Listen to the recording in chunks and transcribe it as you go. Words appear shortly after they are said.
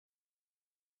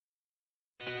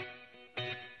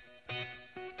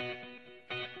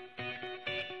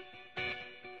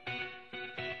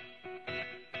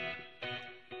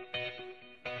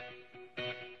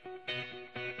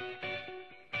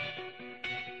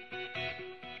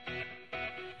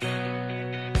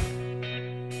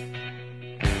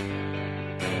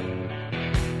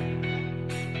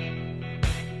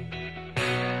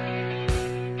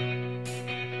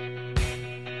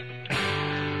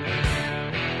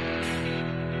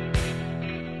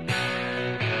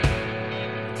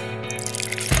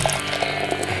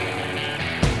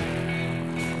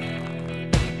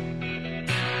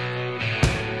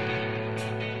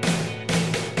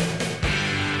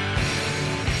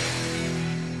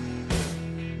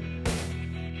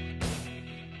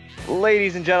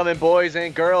Ladies and gentlemen, boys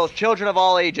and girls, children of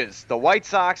all ages, the White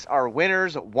Sox are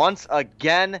winners once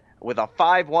again with a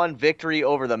 5-1 victory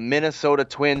over the Minnesota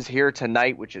Twins here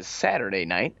tonight, which is Saturday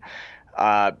night.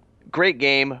 Great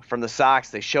game from the Sox.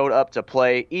 They showed up to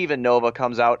play. Even Nova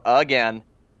comes out again,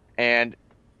 and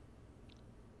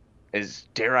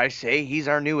dare I say, he's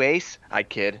our new ace? I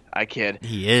kid.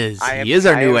 He is. He is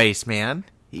our new ace, man.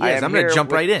 He is. I'm going to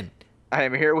jump right in. I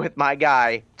am here with my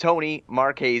guy, Tony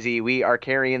Marchese. We are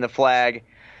carrying the flag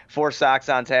for Sox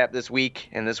on Tap this week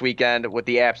and this weekend with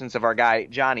the absence of our guy,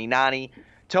 Johnny Nani.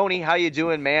 Tony, how you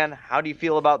doing, man? How do you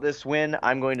feel about this win?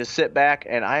 I'm going to sit back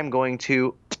and I'm going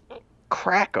to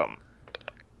crack them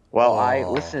while I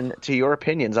listen to your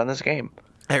opinions on this game.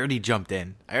 I already jumped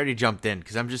in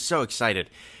because I'm just so excited.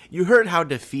 You heard how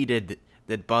defeated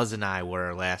that Buzz and I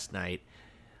were last night.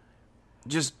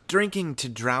 Just drinking to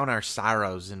drown our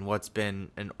sorrows in what's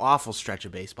been an awful stretch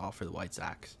of baseball for the White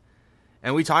Sox.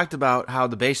 And we talked about how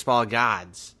the baseball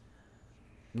gods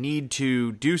need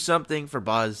to do something for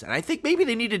Buzz. And I think maybe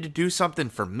they needed to do something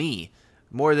for me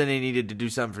more than they needed to do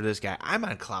something for this guy. I'm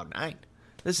on cloud nine.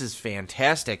 This is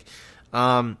fantastic.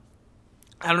 I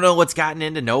don't know what's gotten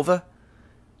into Nova,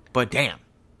 but damn,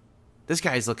 this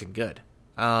guy's looking good.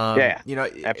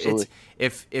 Absolutely.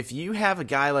 If you have a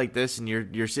guy like this and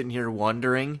you're sitting here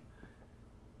wondering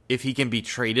if he can be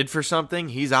traded for something,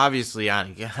 he's obviously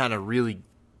on a really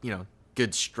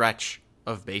good stretch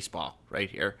of baseball right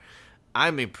here.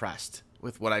 I'm impressed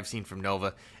with what I've seen from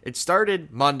Nova. It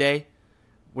started Monday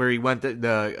where he went the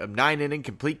 9-inning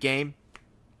complete game,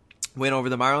 win over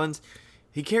the Marlins.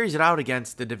 He carries it out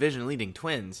against the division-leading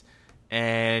Twins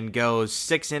and goes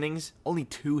 6 innings, only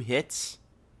 2 hits.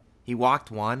 He walked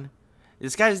 1.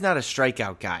 This guy's not a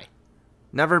strikeout guy.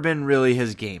 Never been really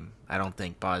his game, I don't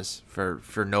think, Buzz,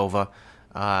 for Nova.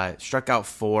 Struck out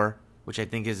 4, which I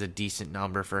think is a decent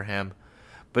number for him.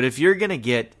 But if you're going to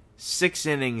get 6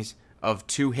 innings of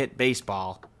 2-hit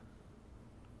baseball,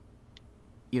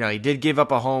 he did give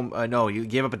up you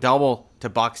gave up a double to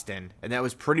Buxton, and that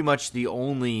was pretty much the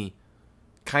only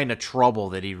kind of trouble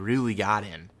that he really got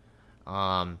in.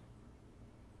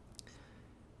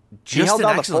 He held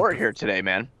down the fort here today,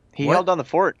 man. He held down the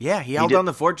fort. Yeah, he held down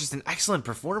the fort. Just an excellent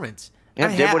performance.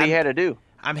 And did what he had to do.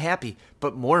 I'm happy.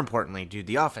 But more importantly, dude,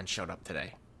 the offense showed up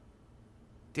today.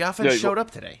 The offense showed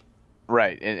up today.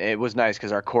 Right. And it was nice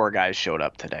because our core guys showed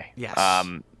up today. Yes.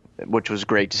 Which was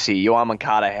great to see. Yoan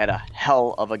Moncada had a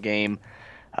hell of a game.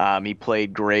 He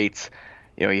played great.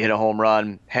 He hit a home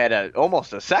run. Had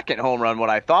almost a second home run, what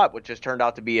I thought, which just turned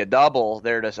out to be a double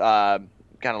there to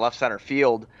kind of left center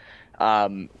field.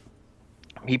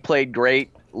 He played great.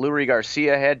 Lurie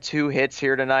Garcia had 2 hits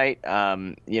here tonight.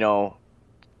 It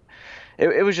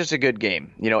was just a good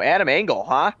game. Adam Engel,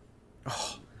 huh?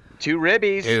 2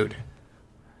 ribbies. Dude.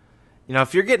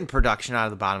 If you're getting production out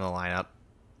of the bottom of the lineup,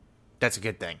 that's a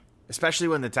good thing. Especially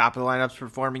when the top of the lineup's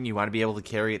performing, you want to be able to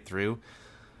carry it through.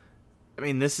 I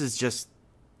mean, this is just...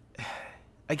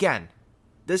 Again,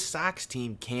 this Sox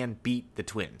team can beat the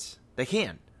Twins. They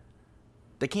can.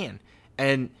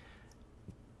 And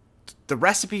the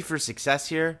recipe for success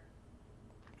here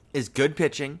is good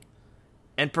pitching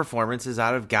and performances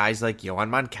out of guys like Yoan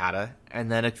Moncada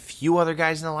and then a few other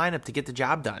guys in the lineup to get the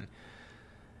job done.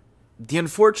 The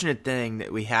unfortunate thing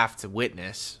that we have to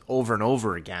witness over and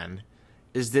over again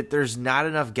is that there's not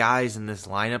enough guys in this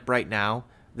lineup right now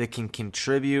that can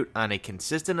contribute on a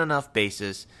consistent enough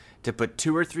basis to put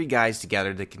 2 or 3 guys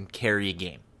together that can carry a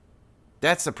game.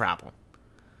 That's the problem.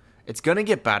 It's going to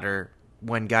get better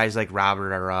when guys like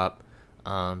Robert are up.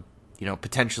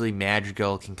 Potentially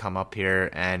Madrigal can come up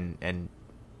here and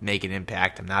make an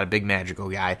impact. I'm not a big Madrigal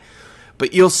guy.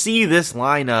 But you'll see this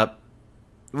lineup.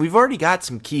 We've already got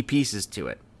some key pieces to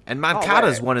it. And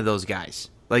Moncada's one of those guys.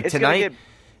 Like tonight,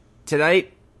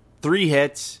 3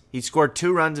 hits. He scored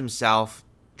 2 runs himself.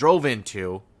 Drove in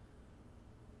 2.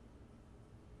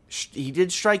 He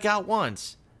did strike out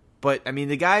once. But, I mean,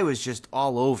 the guy was just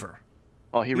all over.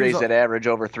 Well, he raised that average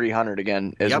over 300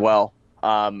 again as well.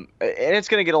 And it's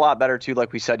going to get a lot better, too,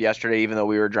 like we said yesterday, even though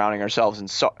we were drowning ourselves in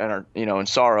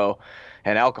sorrow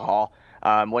and alcohol.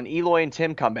 When Eloy and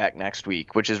Tim come back next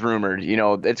week, which is rumored,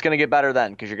 it's going to get better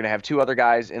then because you're going to have two other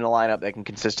guys in the lineup that can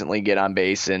consistently get on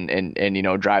base and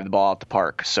drive the ball out the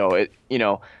park. So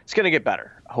it's going to get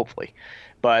better, hopefully.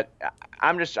 But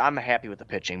I'm happy with the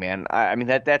pitching, man. I mean,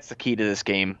 that's the key to this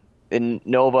game. And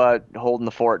Nova holding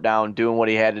the fort down, doing what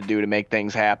he had to do to make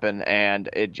things happen, and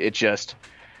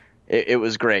it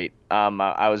was great.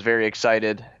 I was very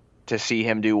excited to see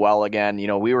him do well again.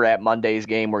 We were at Monday's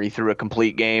game where he threw a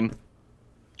complete game.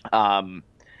 And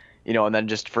then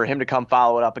just for him to come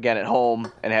follow it up again at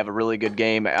home and have a really good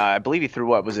game. I believe he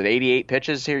threw 88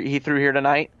 pitches he threw here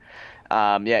tonight.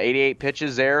 88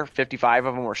 pitches there, 55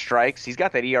 of them were strikes. He's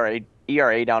got that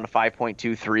ERA down to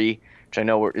 5.23, which I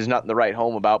know is nothing to write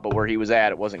home about, but where he was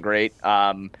at, it wasn't great.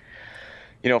 4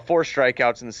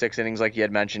 strikeouts in the 6 innings, like you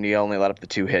had mentioned. He only let up the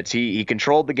 2 hits. He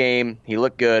controlled the game. He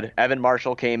looked good. Evan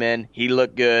Marshall came in. He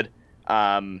looked good.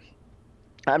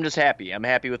 I'm just happy. I'm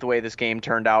happy with the way this game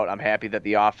turned out. I'm happy that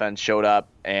the offense showed up,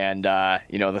 and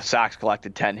the Sox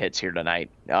collected 10 hits here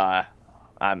tonight.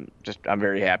 I'm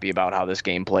very happy about how this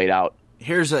game played out.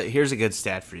 Here's a good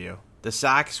stat for you. The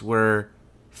Sox were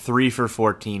 3 for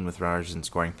 14 with runners in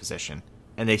scoring position,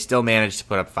 and they still managed to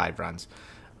put up 5 runs.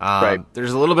 Right.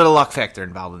 There's a little bit of luck factor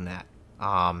involved in that.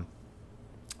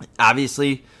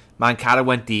 Obviously, Moncada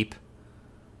went deep.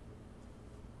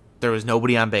 There was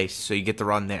nobody on base, so you get the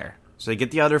run there. So you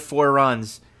get the other 4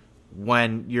 runs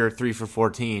when you're 3 for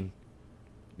 14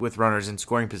 with runners in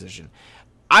scoring position.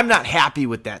 I'm not happy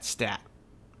with that stat.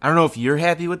 I don't know if you're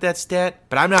happy with that stat,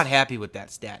 but I'm not happy with that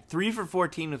stat. 3 for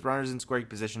 14 with runners in scoring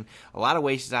position. A lot of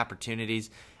wasted opportunities.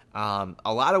 A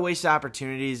lot of wasted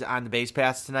opportunities on the base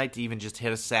paths tonight to even just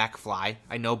hit a sac fly.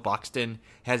 I know Buxton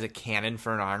has a cannon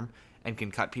for an arm and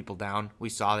can cut people down. We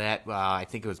saw that. I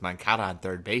think it was Moncada on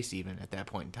third base even at that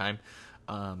point in time.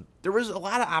 There was a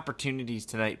lot of opportunities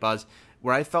tonight, Buzz,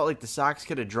 where I felt like the Sox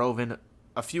could have drove in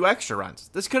a few extra runs.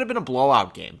 This could have been a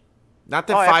blowout game. Not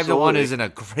that 5-1 isn't a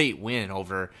great win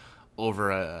over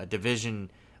a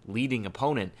division leading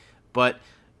opponent, but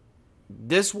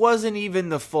this wasn't even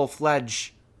the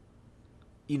full-fledged,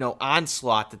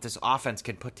 onslaught that this offense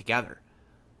can put together.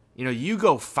 You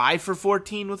go 5 for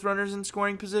 14 with runners in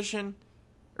scoring position,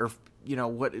 or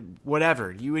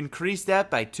whatever. You increase that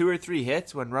by 2 or 3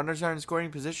 hits when runners are in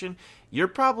scoring position, you're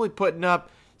probably putting up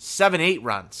 7-8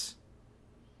 runs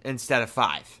instead of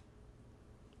 5.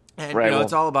 And right,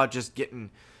 it's all about just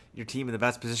getting your team in the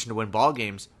best position to win ball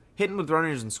games. Hitting with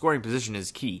runners in scoring position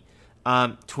is key.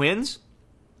 Twins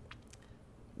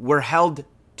were held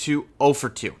to 0 for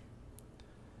 2.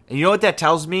 And you know what that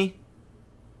tells me?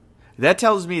 That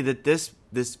tells me that this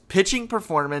pitching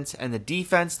performance and the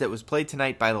defense that was played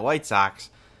tonight by the White Sox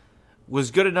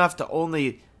was good enough to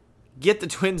only get the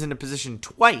Twins in a position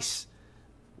twice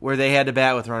where they had to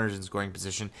bat with runners in scoring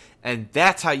position. And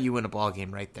that's how you win a ball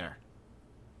game right there.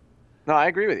 No, I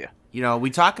agree with you. We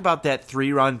talk about that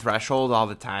 3-run threshold all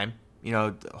the time.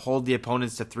 Hold the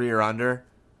opponents to 3 or under,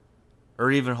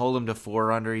 or even hold them to 4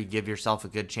 or under. You give yourself a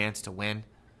good chance to win.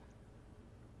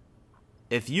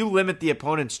 If you limit the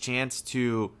opponent's chance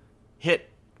to hit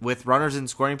with runners in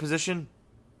scoring position,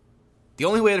 the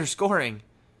only way they're scoring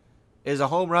is a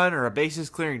home run or a bases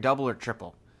clearing double or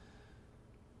triple.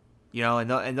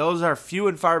 And those are few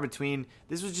and far between.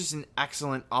 This was just an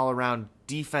excellent all-around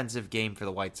defensive game for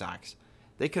the White Sox.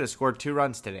 They could have scored 2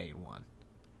 runs today and won.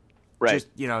 Right.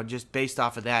 Just based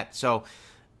off of that. So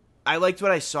I liked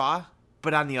what I saw,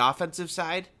 but on the offensive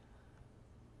side,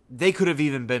 they could have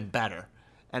even been better.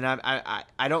 And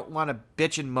I don't want to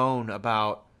bitch and moan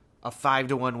about a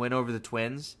 5-1 win over the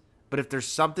Twins, but if there's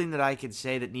something that I could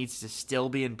say that needs to still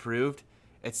be improved,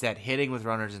 it's that hitting with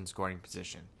runners in scoring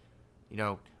position.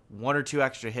 1 or 2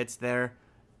 extra hits there.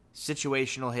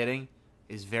 Situational hitting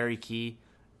is very key.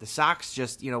 The Sox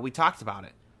just, we talked about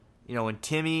it. When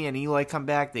Timmy and Eloy come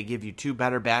back, they give you 2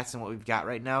 better bats than what we've got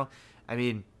right now. I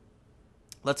mean,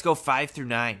 let's go 5 through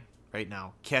 9 right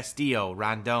now. Castillo,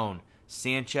 Rondon,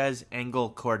 Sanchez,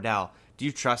 Engel, Cordell. Do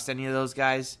you trust any of those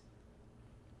guys?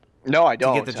 No, I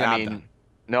don't. To get the job done?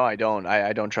 No, I don't.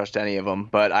 I don't trust any of them.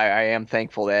 But I am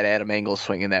thankful that Adam Engel's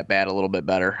swinging that bat a little bit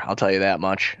better. I'll tell you that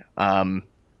much.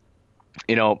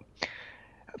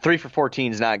 3 for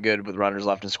 14 is not good with runners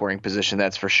left in scoring position,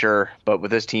 that's for sure. But with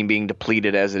this team being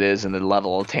depleted as it is and the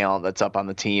level of talent that's up on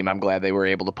the team, I'm glad they were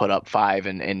able to put up 5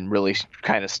 and really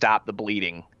kind of stop the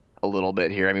bleeding a little bit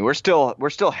here. I mean, we're still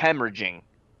hemorrhaging.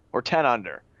 We're 10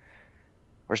 under.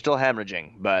 We're still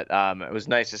hemorrhaging, but it was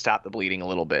nice to stop the bleeding a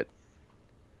little bit.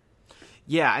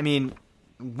 Yeah, I mean,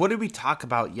 what did we talk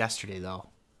about yesterday, though?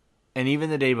 And even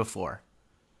the day before?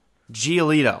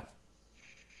 Giolito.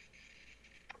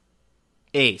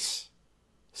 Ace.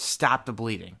 Stop the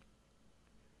bleeding.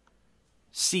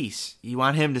 Cease. You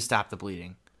want him to stop the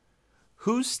bleeding.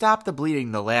 Who's stopped the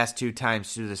bleeding the last 2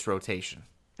 times through this rotation?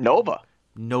 Nova.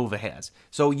 Nova has.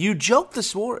 So you joked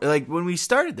like when we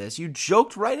started this, you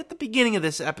joked right at the beginning of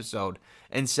this episode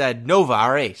and said, Nova,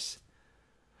 our ace.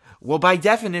 Well, by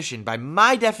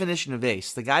my definition of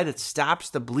ace, the guy that stops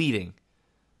the bleeding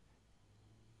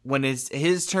when it's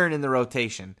his turn in the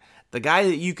rotation, the guy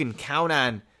that you can count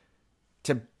on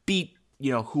to beat,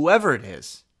 whoever it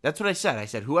is. That's what I said. I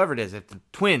said whoever it is, if the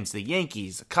Twins, the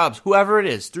Yankees, the Cubs, whoever it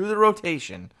is, through the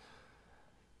rotation,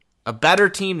 a better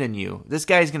team than you, this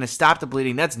guy's going to stop the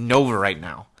bleeding. That's Nova right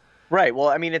now. Right. Well,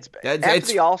 I mean, after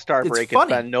the All-Star break, it's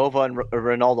been Nova and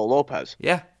Ronaldo Lopez.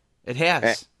 Yeah, it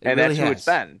has. And really that's who it's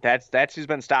been. That's who's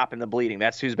been stopping the bleeding.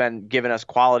 That's who's been giving us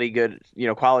quality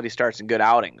starts and good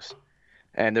outings.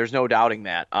 And there's no doubting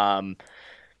that.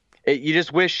 You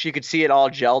just wish you could see it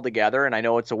all gel together, and I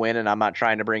know it's a win, and I'm not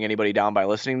trying to bring anybody down by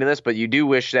listening to this, but you do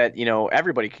wish that,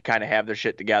 everybody could kind of have their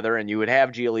shit together, and you would have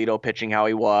Giolito pitching how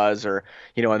he was, or,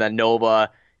 and then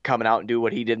Nova coming out and do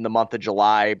what he did in the month of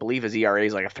July. I believe his ERA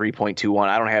is like a 3.21.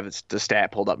 I don't have the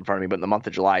stat pulled up in front of me, but in the month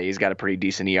of July, he's got a pretty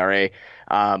decent ERA.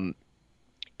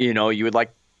 You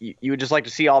would just like to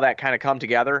see all that kind of come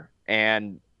together,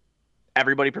 and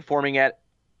everybody performing at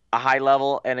a high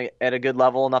level and at a good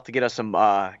level enough to get us some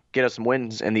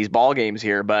wins in these ball games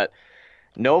here. But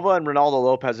Nova and Ronaldo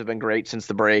Lopez have been great since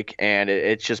the break, and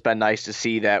it's just been nice to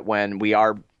see that when we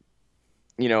are,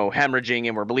 hemorrhaging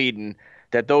and we're bleeding,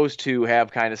 that those two have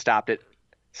kind of stopped it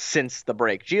since the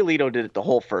break. Giolito did it the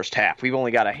whole first half. We've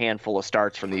only got a handful of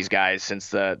starts from these guys since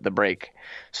the break.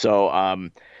 So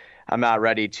I'm not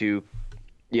ready to,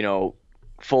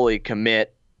 fully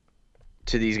commit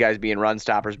to these guys being run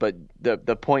stoppers, but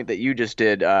the point that you just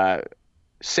did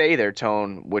say there,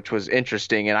 Tone, which was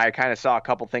interesting, and I kind of saw a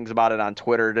couple things about it on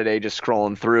Twitter today, just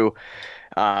scrolling through,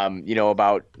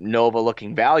 about Nova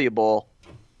looking valuable,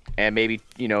 and maybe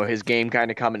his game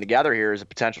kind of coming together here as a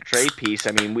potential trade piece.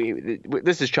 I mean,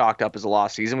 this is chalked up as a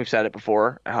lost season. We've said it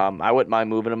before. I wouldn't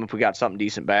mind moving him if we got something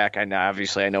decent back. And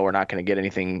obviously, I know we're not going to get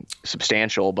anything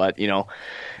substantial, but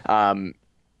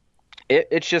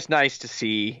it's just nice to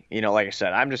see, like I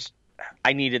said,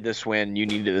 I needed this win. You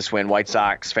needed this win. White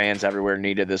Sox fans everywhere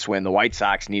needed this win. The White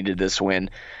Sox needed this win.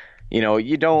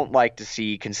 You don't like to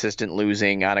see consistent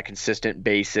losing on a consistent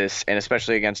basis, and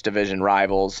especially against division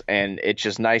rivals. And it's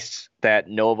just nice that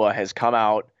Nova has come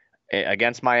out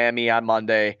against Miami on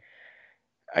Monday,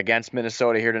 against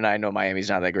Minnesota here tonight. I know Miami's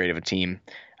not that great of a team,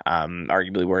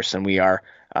 arguably worse than we are,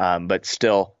 but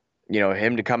still,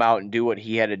 him to come out and do what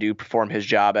he had to do, perform his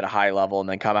job at a high level, and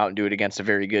then come out and do it against a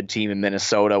very good team in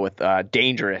Minnesota with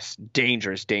dangerous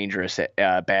batters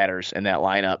in that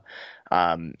lineup.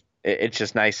 It's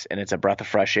just nice, and it's a breath of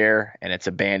fresh air, and it's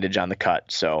a bandage on the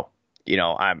cut. So,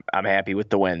 I'm happy with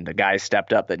the win. The guys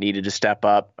stepped up that needed to step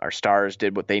up. Our stars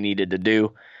did what they needed to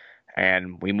do,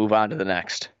 and we move on to the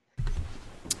next.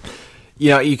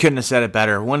 You couldn't have said it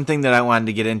better. One thing that I wanted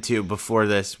to get into before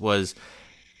this was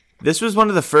one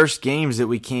of the first games that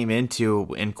we came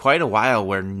into in quite a while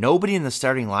where nobody in the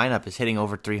starting lineup is hitting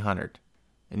over 300.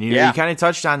 And you kind of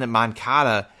touched on that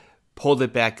Moncada pulled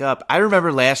it back up. I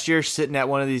remember last year sitting at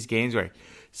one of these games where I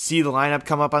see the lineup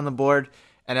come up on the board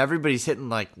and everybody's hitting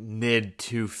like mid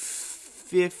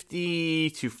 250,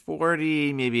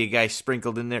 240, maybe a guy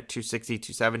sprinkled in there 260,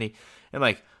 270. And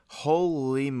like,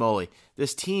 holy moly,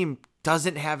 this team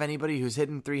doesn't have anybody who's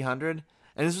hitting 300.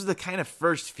 And this was the kind of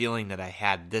first feeling that I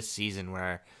had this season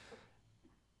where,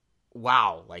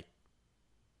 wow, like,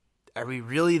 are we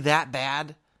really that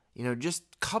bad? Just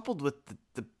coupled with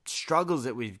the struggles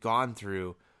that we've gone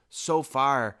through so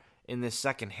far in this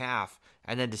second half,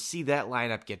 and then to see that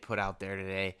lineup get put out there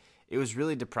today, it was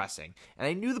really depressing. And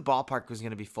I knew the ballpark was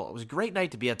going to be full. It was a great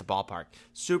night to be at the ballpark.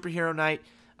 Superhero night.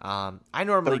 I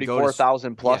normally go to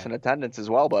 34,000 plus in attendance as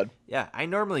well, bud. Yeah, I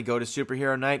normally go to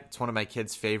Superhero Night. It's one of my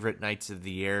kids' favorite nights of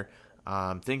the year.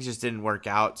 Things just didn't work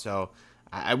out, so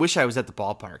I wish I was at the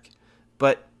ballpark.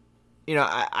 But,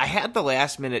 I had the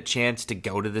last minute chance to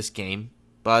go to this game,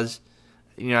 Buzz.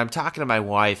 I'm talking to my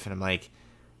wife, and I'm like,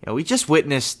 we just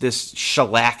witnessed this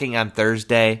shellacking on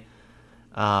Thursday.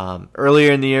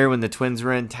 Earlier in the year when the Twins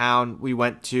were in town, we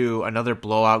went to another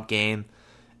blowout game.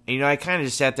 And, I kind of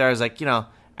just sat there. I was like,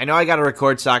 I know I got to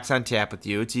record Sox on Tap with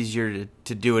you. It's easier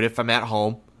to do it if I'm at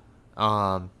home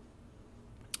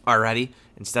already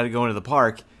instead of going to the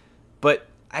park. But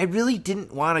I really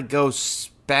didn't want to go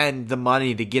spend the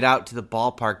money to get out to the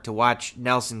ballpark to watch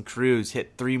Nelson Cruz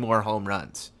hit 3 more home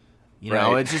runs. You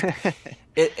know, Right.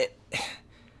 it's just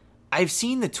I've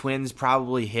seen the Twins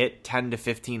probably hit 10 to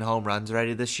 15 home runs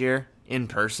already this year in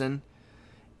person,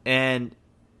 and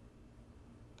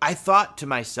I thought to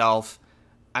myself,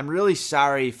 I'm really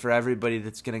sorry for everybody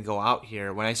that's going to go out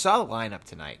here. When I saw the lineup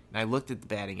tonight, and I looked at the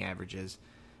batting averages,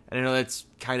 and I know that's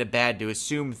kind of bad to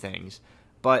assume things,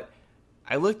 but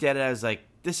I looked at it, I was like,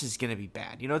 this is going to be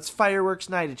bad. You know, it's fireworks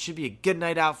night. It should be a good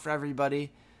night out for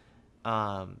everybody.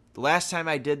 The last time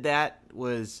I did that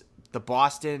was the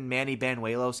Boston Manny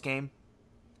Banuelos game,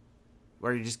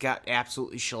 where he just got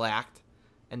absolutely shellacked.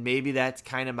 And maybe that's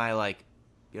kind of my, like,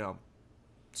 you know,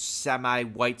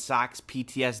 semi-White Sox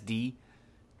PTSD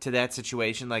to that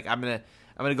situation. Like, I'm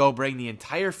gonna go bring the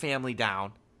entire family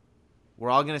down. We're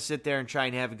all gonna sit there and try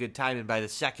and have a good time, and by the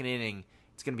second inning,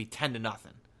 it's gonna be 10-0.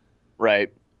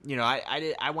 Right. You know,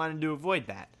 I wanted to avoid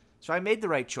that, so I made the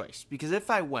right choice, because if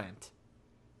I went,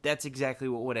 that's exactly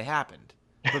what would have happened.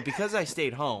 But because I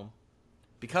stayed home,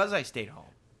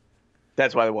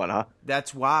 That's why they won, huh?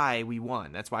 that's why we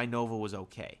won. That's why Nova was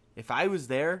okay. If I was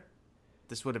there,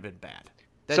 this would have been bad.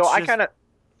 So I just kind of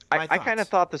my I kind of thoughts.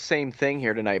 thought the same thing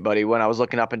here tonight, buddy. When I was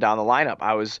looking up and down the lineup,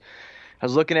 I was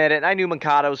looking at it, and I knew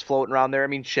Moncada was floating around there. I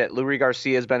mean, shit, Luis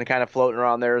Garcia's been kind of floating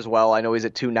around there as well. I know he's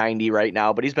at 290 right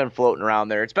now, but he's been floating around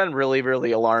there. It's been really,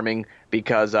 really alarming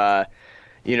because,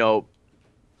 you know,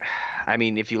 I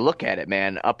mean, if you look at it,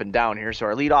 man, up and down here. So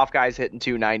our leadoff guy's hitting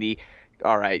 290.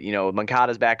 All right, you know,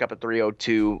 Moncada's back up at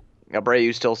 302.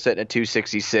 Abreu's still sitting at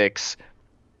 266.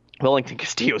 Wellington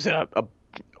Castillo's at a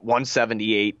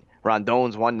 178.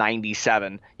 Rondon's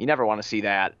 197. You never want to see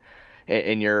that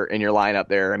in your lineup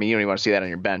there. I mean, you don't even want to see that on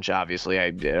your bench, obviously.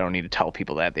 I don't need to tell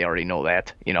people that. They already know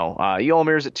that. You know,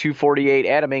 Yomir's at 248.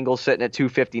 Adam Engel's sitting at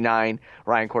 259.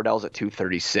 Ryan Cordell's at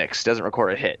 236. Doesn't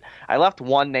record a hit. I left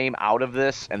one name out of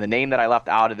this, and the name that I left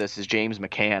out of this is James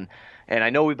McCann. And I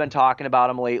know we've been talking about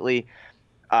him lately.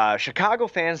 Chicago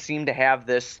fans seem to have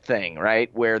this thing, right,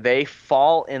 where they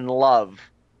fall in love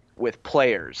with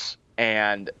players.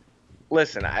 And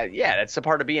listen, that's a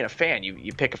part of being a fan.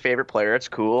 You pick a favorite player. It's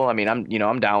cool. I mean,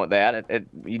 I'm down with that.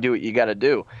 You do what you got to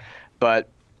do. But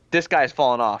this guy's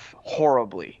fallen off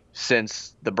horribly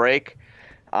since the break.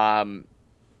 I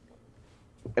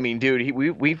mean, dude,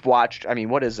 we've watched. I mean,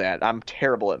 what is that? I'm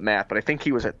terrible at math, but I think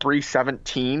he was at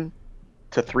 317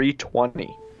 to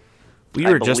 320. We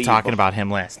were just talking about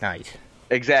him last night.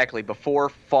 Exactly, before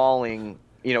falling,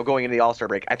 going into the All-Star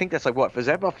break. I think that's like, what, was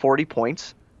that about 40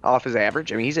 points off his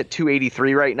average? I mean, he's at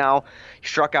 283 right now. He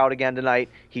struck out again tonight.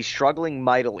 He's struggling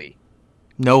mightily.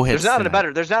 No hits.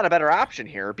 There's not a better option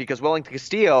here because Wellington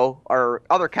Castillo, our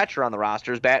other catcher on the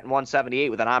roster, is batting 178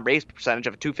 with an on-base percentage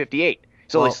of 258.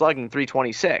 He's only slugging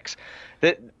 326.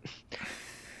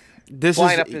 This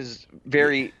lineup is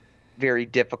very, very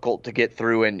difficult to get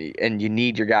through, and you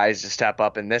need your guys to step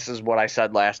up. And this is what I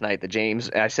said last night.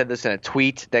 I said this in a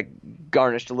tweet that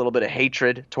garnished a little bit of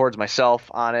hatred towards myself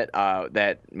on it,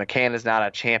 that McCann is not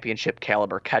a championship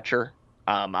caliber catcher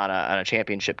on a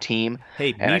championship team.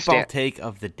 Hey, and meatball take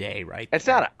of the day, right? It's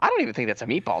not. I don't even think that's a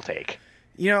meatball take.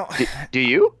 You know, do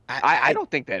you? I don't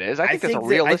think that is. I think that's a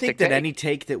realistic take. I think that any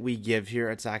take that we give here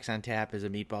at Sox on Tap is a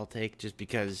meatball take, just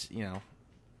because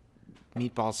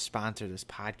meatballs sponsor this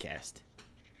podcast.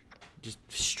 Just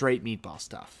straight meatball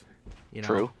stuff.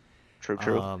 True.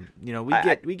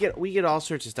 We get all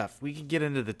sorts of stuff. We could get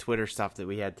into the Twitter stuff that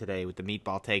we had today with the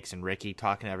meatball takes and Ricky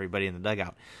talking to everybody in the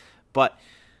dugout. But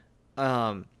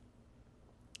I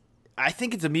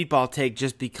think it's a meatball take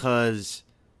just because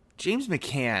James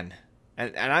McCann,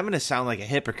 and I'm going to sound like a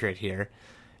hypocrite here,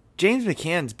 James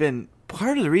McCann's been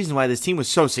part of the reason why this team was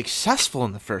so successful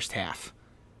in the first half.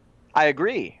 I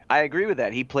agree with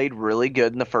that. He played really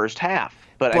good in the first half.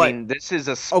 But I mean, this is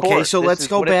a sport. Okay, so let's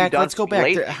go back.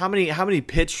 How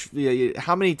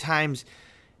many times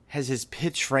has his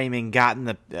pitch framing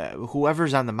gotten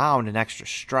whoever's on the mound an extra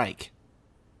strike?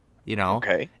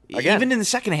 Okay. Again. Even in the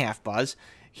second half, Buzz,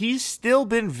 he's still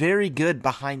been very good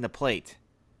behind the plate.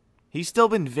 But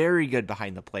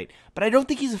I don't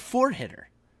think he's a 4-hitter.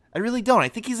 I really don't. I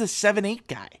think he's a 7-8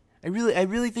 guy. I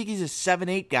really think he's a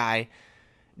 7-8 guy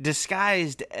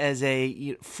disguised as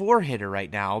a 4-hitter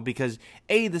right now because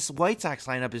this White Sox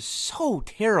lineup is so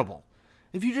terrible.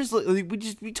 If you just look,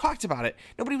 we talked about it.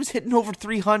 Nobody was hitting over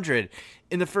 300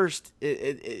 in the first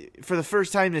for the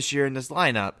first time this year in this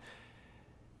lineup.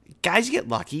 Guys get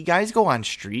lucky. Guys go on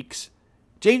streaks.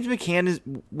 James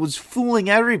McCann was fooling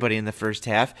everybody in the first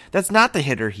half. That's not the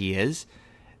hitter he is.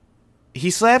 He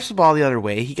slaps the ball the other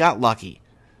way. He got lucky.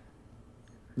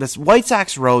 The White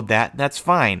Sox rode that. That's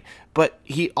fine. But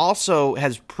he also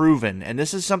has proven, and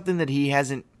this is something that he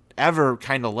hasn't ever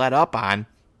kind of let up on,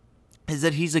 is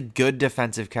that he's a good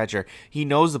defensive catcher. He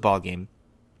knows the ball game.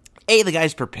 The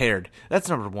guy's prepared. That's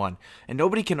number one. And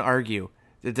nobody can argue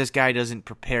that this guy doesn't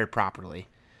prepare properly.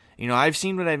 I've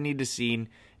seen what I need to see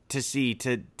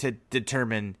to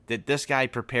determine that this guy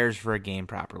prepares for a game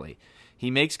properly.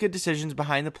 He makes good decisions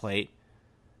behind the plate.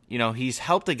 He's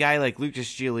helped a guy like Lucas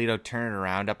Giolito turn it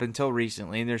around up until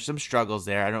recently, and there's some struggles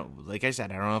there. Like I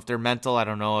said, I don't know if they're mental. I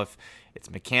don't know if it's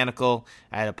mechanical.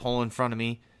 I had a poll in front of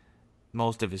me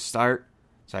most of his start,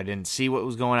 so I didn't see what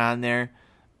was going on there.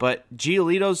 But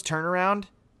Giolito's turnaround,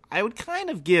 I would kind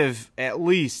of give at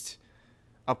least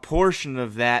a portion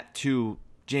of that to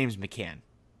James McCann.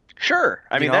 Sure.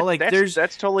 I mean,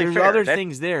 that's totally fair. There's other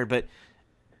things there, but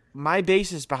my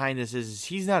basis behind this is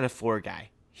he's not a 4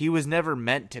 guy. He was never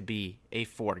meant to be a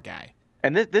 4 guy.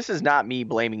 And this is not me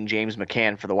blaming James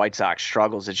McCann for the White Sox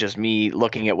struggles. It's just me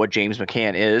looking at what James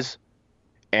McCann is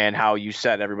and how you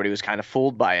said everybody was kind of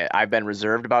fooled by it. I've been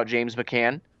reserved about James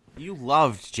McCann. You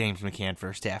loved James McCann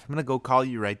first half. I'm going to go call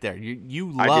you right there.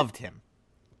 You loved him.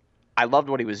 I loved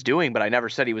what he was doing, but I never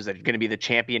said he was going to be the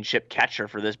championship catcher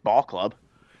for this ball club.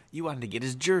 You wanted to get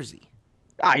his jersey.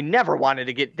 I never wanted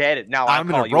to get that. Now I'm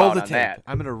going to roll the tape.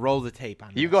 I'm going to roll the tape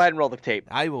on you. This. Go ahead and roll the tape.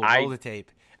 I will roll the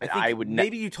tape. I would.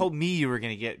 Maybe you told me you were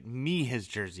going to get me his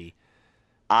jersey.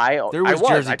 I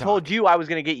told you I was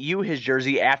going to get you his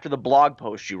jersey after the blog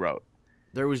post you wrote.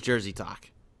 There was jersey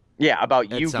talk. Yeah, about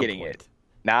you getting it.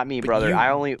 Not me, brother. I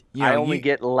only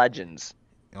get legends.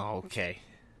 Okay.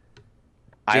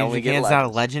 James McCann's not a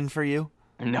legend for you?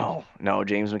 No,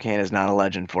 James McCann is not a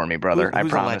legend for me, brother. Who's I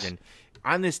promise. A legend?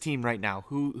 On this team right now,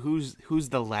 who's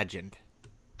the legend?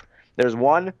 There's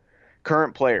one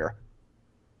current player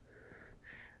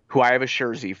who I have a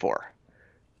jersey for.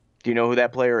 Do you know who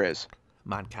that player is?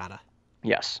 Moncada.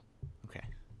 Yes. Okay.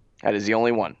 That is the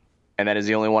only one, and that is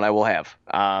the only one I will have.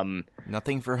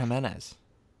 Nothing for Jimenez.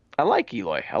 I like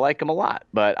Eloy. I like him a lot,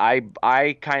 but I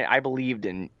believed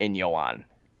in Yoan.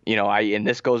 And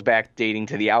this goes back dating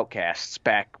to the Outcasts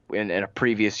back in a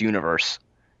previous universe.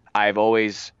 I've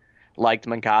always liked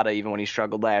Moncada even when he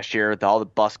struggled last year with all the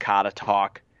Buscada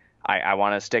talk. I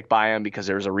want to stick by him because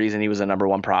there's a reason he was the number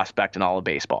 1 prospect in all of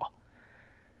baseball.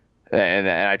 And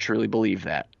I truly believe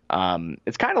that.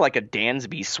 It's kind of like a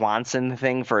Dansby Swanson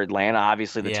thing for Atlanta.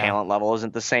 Obviously, the talent level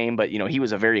isn't the same, but, he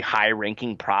was a very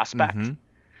high-ranking prospect. Mm-hmm.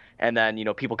 And then,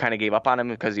 people kind of gave up on him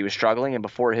because he was struggling. And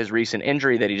before his recent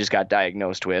injury that he just got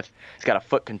diagnosed with, he's got a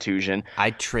foot contusion.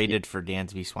 I traded for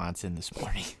Dansby Swanson this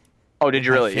morning. Oh, did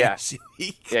you really? Yeah.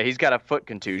 Yeah, he's got a foot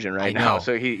contusion right now.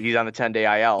 So he's on the 10-day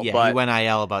IL. Yeah, he went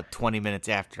IL about 20 minutes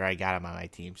after I got him on my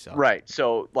team. So right.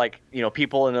 So,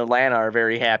 people in Atlanta are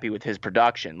very happy with his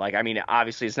production.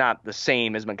 Obviously it's not the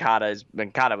same as Moncada.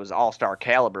 Moncada was all-star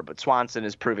caliber, but Swanson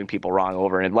is proving people wrong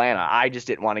over in Atlanta. I just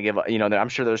didn't want to give I'm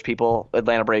sure there's people,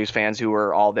 Atlanta Braves fans, who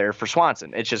are all there for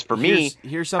Swanson. It's just for me,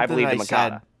 I believe in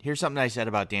Moncada. Here's something I said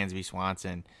about Dansby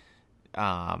Swanson.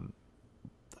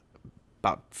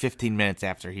 About 15 minutes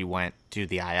after he went to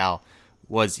the IL,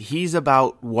 was he's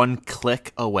about 1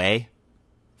 click away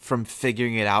from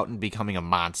figuring it out and becoming a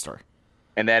monster.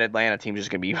 And that Atlanta team is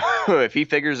going to be, if he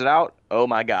figures it out, oh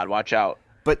my God, watch out.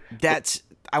 But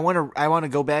I want to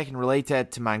go back and relate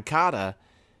that to Moncada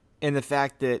and the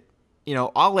fact that,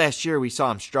 all last year we saw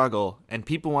him struggle and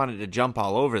people wanted to jump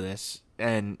all over this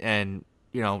and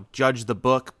judge the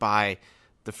book by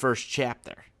the first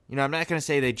chapter. I'm not going to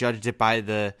say they judged it by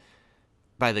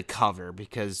the cover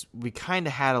because we kind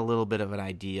of had a little bit of an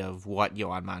idea of what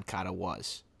Yoan Moncada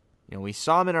was. We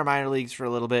saw him in our minor leagues for a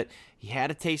little bit. He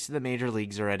had a taste of the major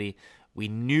leagues already. We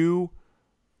knew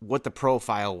what the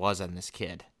profile was on this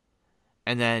kid.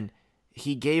 And then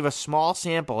he gave a small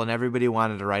sample and everybody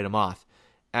wanted to write him off.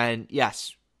 And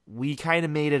yes, we kind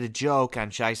of made it a joke on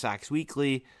Shy Sox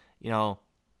Weekly.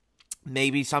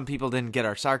 Maybe some people didn't get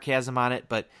our sarcasm on it,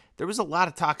 but there was a lot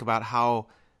of talk about how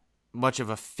much of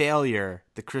a failure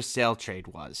the Chris Sale trade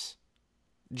was,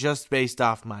 just based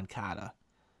off Moncada.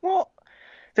 Well,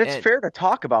 that's fair to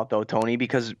talk about, though, Tony,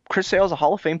 because Chris Sale's a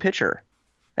Hall of Fame pitcher.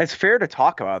 It's fair to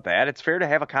talk about that. It's fair to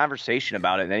have a conversation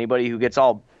about it. And anybody who gets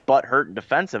all butthurt and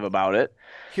defensive about it.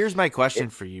 Here's my question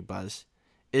for you, Buzz.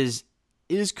 Is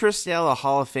Chris Sale a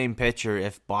Hall of Fame pitcher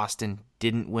if Boston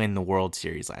didn't win the World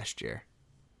Series last year?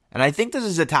 And I think this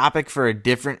is a topic for a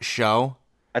different show.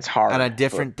 That's hard. On a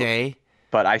different day.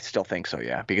 But I still think so,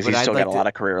 yeah, because he's still got a lot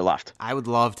of career left. I would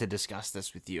love to discuss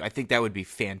this with you. I think that would be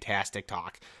fantastic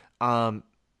talk.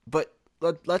 But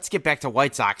let's get back to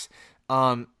White Sox.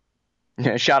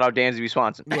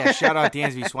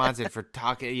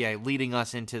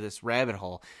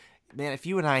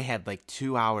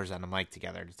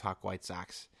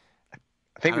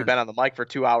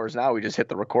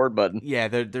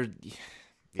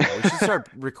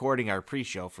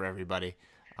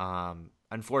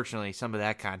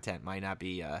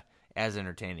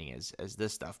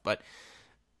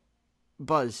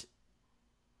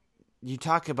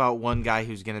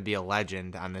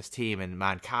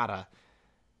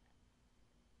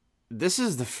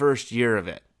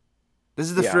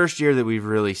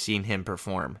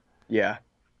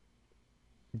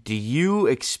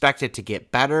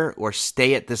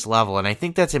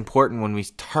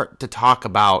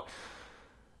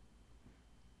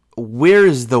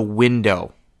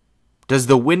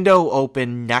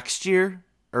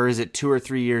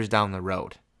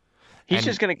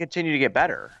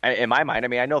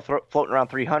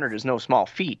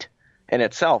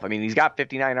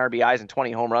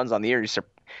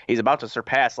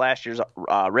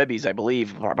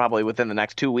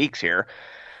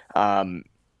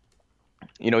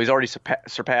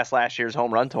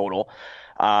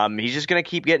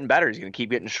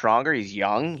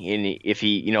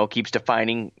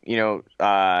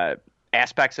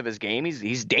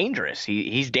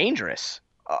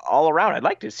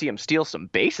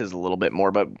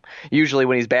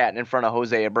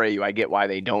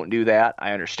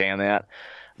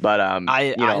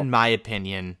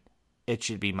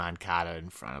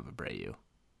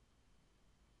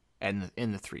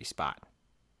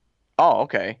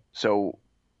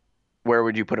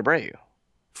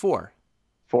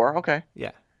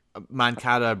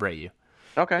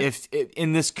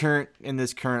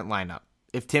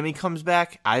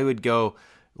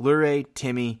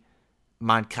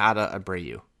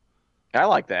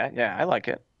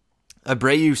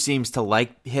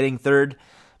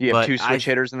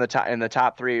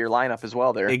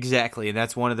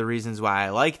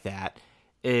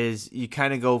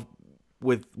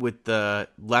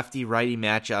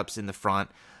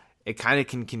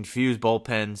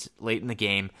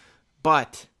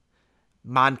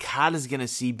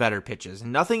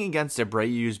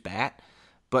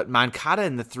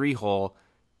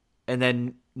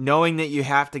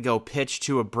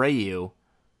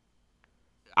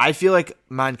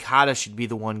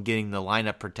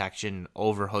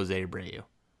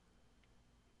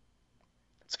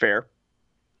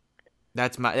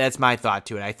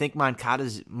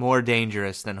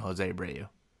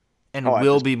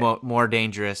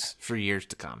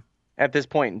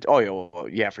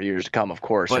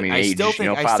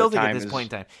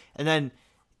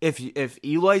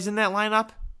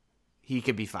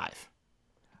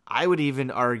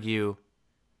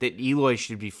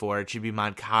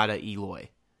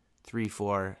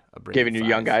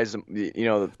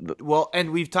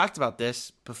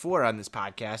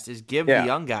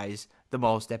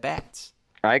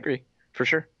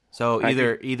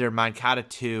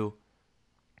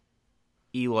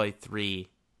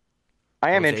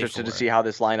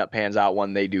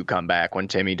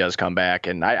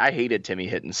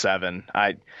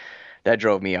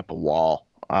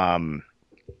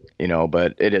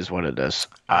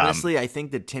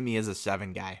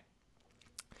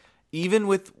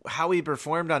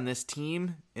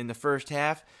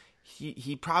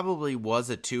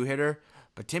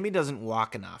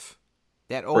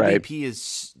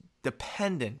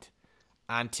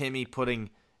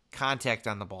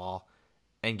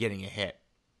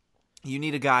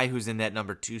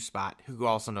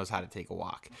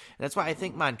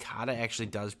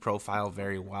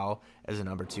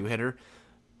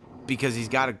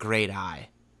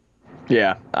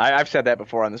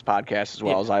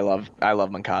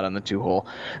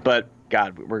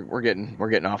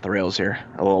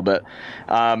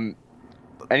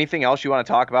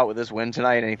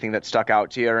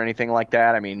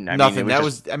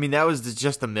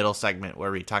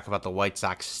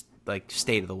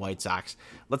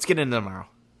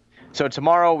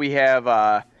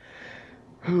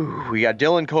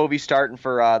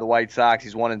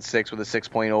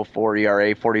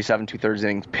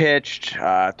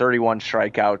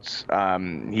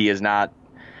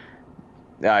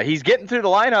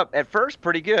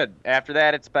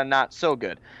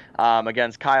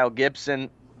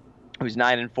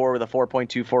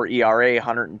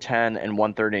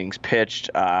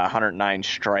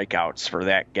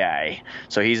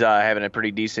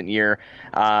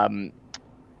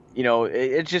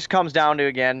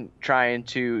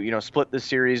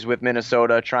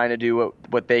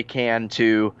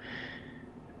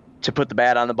 to put the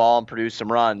bat on the ball and produce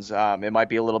some runs. It might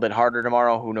be a little bit harder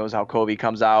tomorrow. Who knows how Covey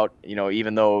comes out?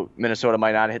 Even though Minnesota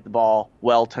might not hit the ball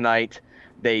well tonight,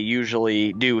 they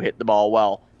usually do hit the ball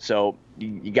well. So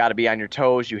you got to be on your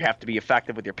toes. You have to be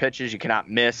effective with your pitches. You cannot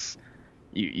miss.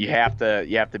 You have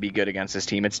to be good against this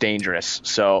team. It's dangerous.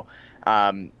 So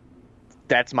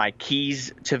that's my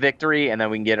keys to victory, and then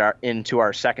we can get into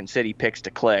our second city picks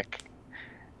to click.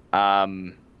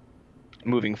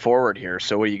 Moving forward here.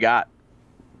 So what do you got?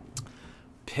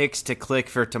 Picks to click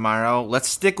for tomorrow. Let's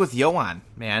stick with Yoan,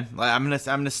 man. I'm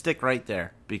gonna stick right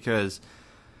there because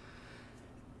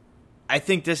I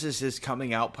think this is his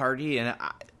coming out party, and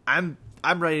I'm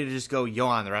ready to just go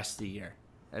Yoan the rest of the year.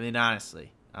 I mean,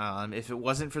 honestly, if it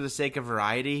wasn't for the sake of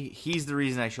variety, he's the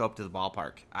reason I show up to the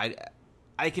ballpark.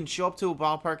 I can show up to a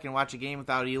ballpark and watch a game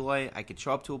without Eloy. I could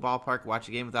show up to a ballpark, watch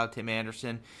a game without Tim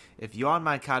Anderson. If Yoan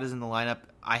Moncada's in the lineup,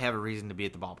 I have a reason to be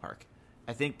at the ballpark.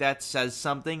 I think that says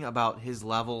something about his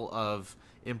level of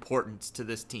importance to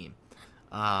this team.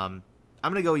 I'm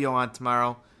going to go Yoan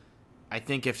tomorrow. I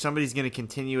think if somebody's going to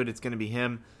continue it, it's going to be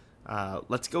him.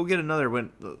 Let's go get another win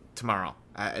tomorrow.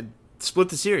 Split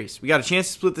the series. We got a chance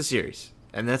to split the series.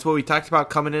 And that's what we talked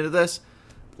about coming into this.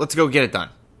 Let's go get it done.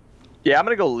 Yeah, I'm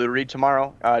going to go Lurie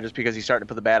tomorrow just because he's starting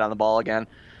to put the bat on the ball again.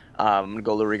 I'm going to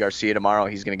go Lurie Garcia tomorrow.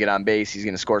 He's going to get on base. He's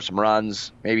going to score some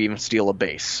runs, maybe even steal a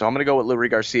base. So I'm going to go with Lurie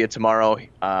Garcia tomorrow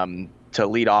to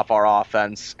lead off our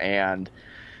offense and,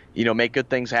 make good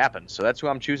things happen. So that's who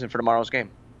I'm choosing for tomorrow's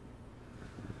game.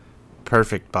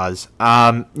 Perfect, Buzz.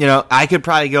 I could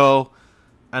probably go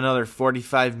another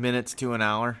 45 minutes to an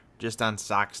hour just on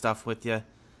Sox stuff with you.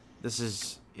 This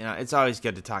is... it's always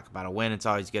good to talk about a win. It's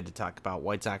always good to talk about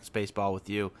White Sox baseball with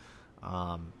you.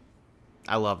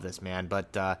 I love this, man.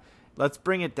 But let's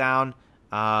bring it down.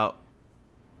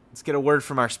 Let's get a word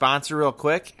from our sponsor real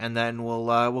quick, and then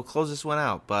we'll close this one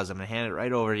out. Buzz, I'm going to hand it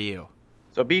right over to you.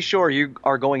 So be sure you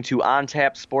are going to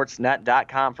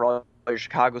ontapsportsnet.com for all your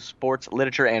Chicago sports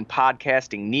literature and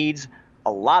podcasting needs.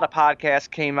 A lot of podcasts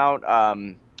came out,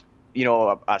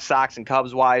 Sox and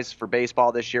Cubs wise for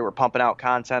baseball this year. We're pumping out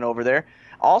content over there.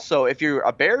 Also, if you're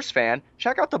a Bears fan,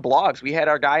 check out the blogs. We had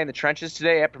our guy in the trenches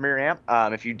today at Premier Amp.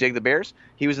 If you dig the Bears,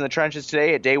 he was in the trenches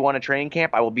today at day one of training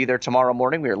camp. I will be there tomorrow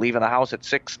morning. We are leaving the house at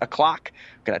 6 o'clock.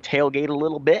 Going to tailgate a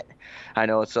little bit. I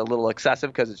know it's a little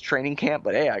excessive because it's training camp,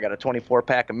 but hey, I got a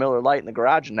 24-pack of Miller Lite in the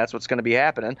garage, and that's what's going to be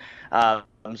happening.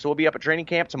 So we'll be up at training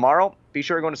camp tomorrow. Be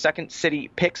sure to go to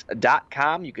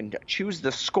secondcitypicks.com. You can choose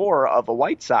the score of a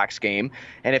White Sox game,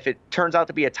 and if it turns out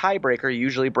to be a tiebreaker, you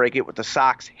usually break it with the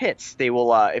Sox hits. They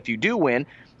will, if you do win,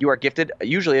 you are gifted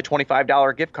usually a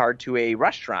 $25 gift card to a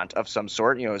restaurant of some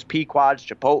sort. It's Pequod's,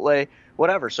 Chipotle,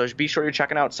 whatever. So be sure you're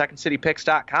checking out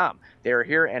secondcitypicks.com. They are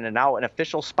here and are now an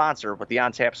official sponsor with the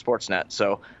On Tap Sportsnet.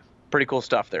 So pretty cool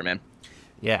stuff there, man.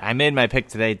 Yeah, I made my pick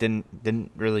today.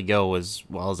 Didn't really go as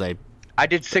well as I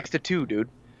did 6-2, dude.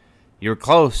 You're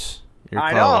close.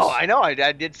 I know. I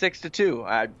did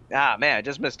 6-2. I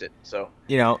just missed it. So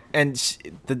and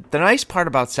the nice part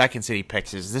about Second City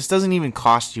Picks is this doesn't even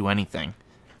cost you anything.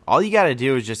 All you got to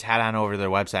do is just head on over to their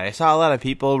website. I saw a lot of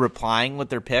people replying with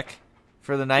their pick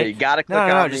for the night. Yeah, you got to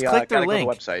click just click their link.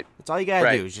 Website. That's all you got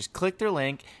to do is just click their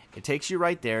link. It takes you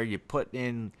right there. You put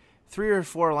in 3 or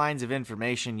 4 lines of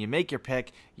information. You make your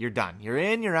pick. You're done. You're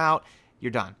in. You're out.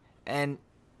 You're done. And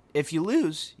if you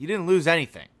lose, you didn't lose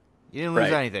anything. You didn't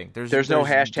lose anything. There's no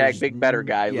hashtag big better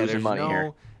guy losing money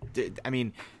here. I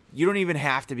mean, you don't even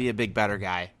have to be a big better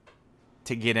guy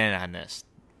to get in on this.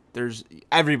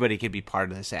 Everybody could be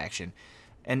part of this action.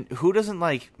 And who doesn't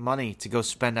like money to go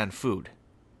spend on food?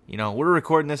 We're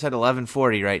recording this at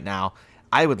 11:40 right now.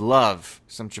 I would love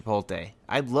some Chipotle.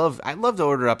 I'd love to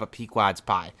order up a Pequod's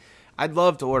pie. I'd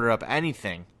love to order up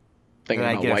anything that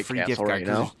I get a free gift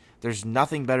card. There's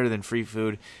nothing better than free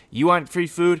food. You want free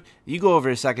food? You go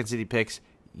over to Second City Picks.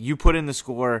 You put in the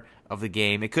score of the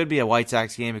game. It could be a White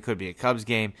Sox game. It could be a Cubs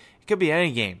game. It could be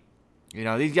any game.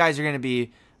 These guys are going to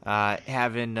be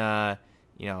having,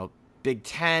 Big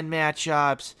Ten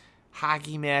matchups,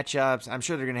 hockey matchups. I'm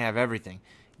sure they're going to have everything.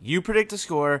 You predict the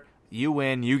score. You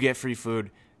win. You get free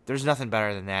food. There's nothing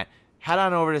better than that. Head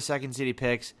on over to Second City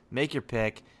Picks. Make your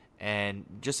pick. And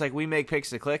just like we make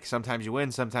picks to click, sometimes you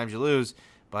win, sometimes you lose.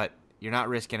 But you're not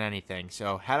risking anything.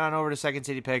 So head on over to Second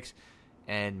City Picks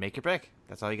and make your pick.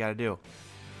 That's all you got to do.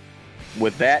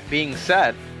 With that being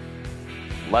said,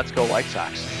 let's go White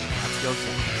Sox. Let's go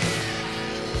Sox.